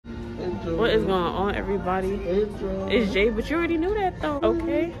What is going on, everybody? It's Jay, but you already knew that though.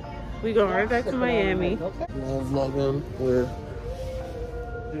 Okay, we going right back to Miami. Now vlogging with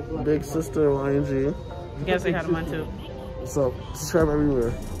big sister Aunty. You gotta say hi to mine too. What's up? Subscribe everywhere,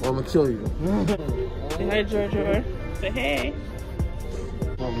 or I'm gonna kill you. Say hi, Georgia. Say hey.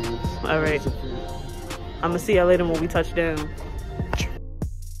 All right. I'm gonna see y'all later when we touch down.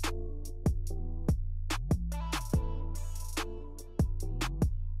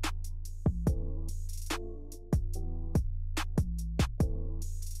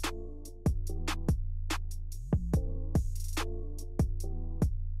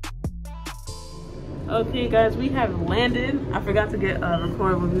 Okay guys, we have landed. I forgot to get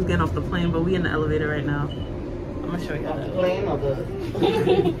record when we was getting off the plane, but we in the elevator right now. I'm gonna show you how that. Plane of the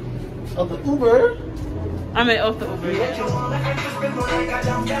of the Uber. I mean off the Uber.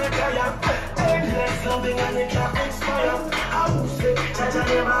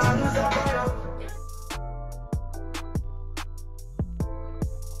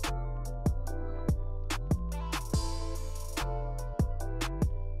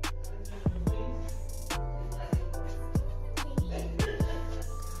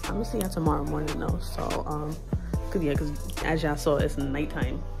 I'm gonna see y'all tomorrow morning though, so cause as y'all saw, it's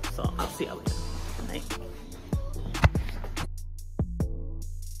nighttime, so I'll see y'all later. Good night.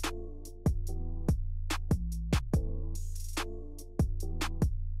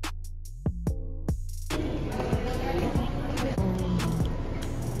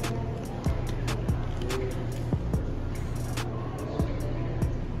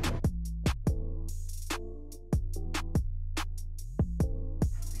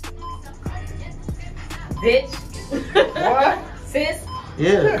 Bitch. What? Sis.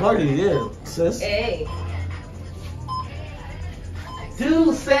 Yeah, Cardi, yeah, sis. Hey.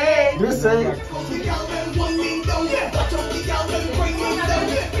 Do say. Do say.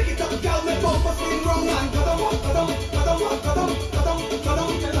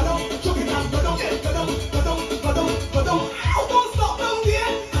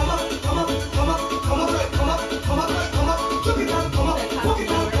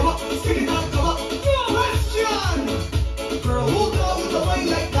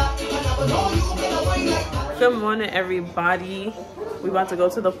 Good morning, everybody. We about to go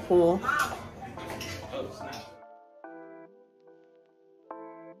to the pool.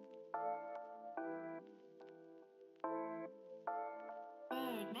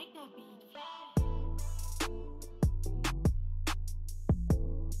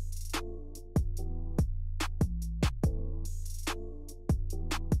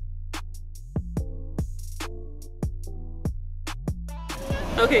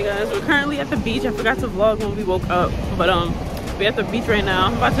 Okay guys, we're currently at the beach. I forgot to vlog when we woke up, but we're at the beach right now.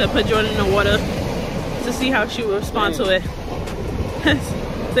 I'm about to put Jordan in the water to see how she will respond to it.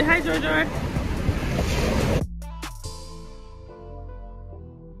 Say hi, Georgia.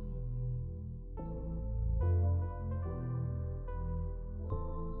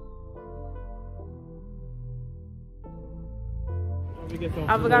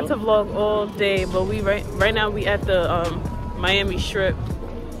 I forgot to vlog all day, but we right now we at the Miami Strip.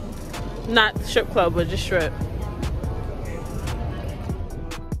 Not strip club, but just strip.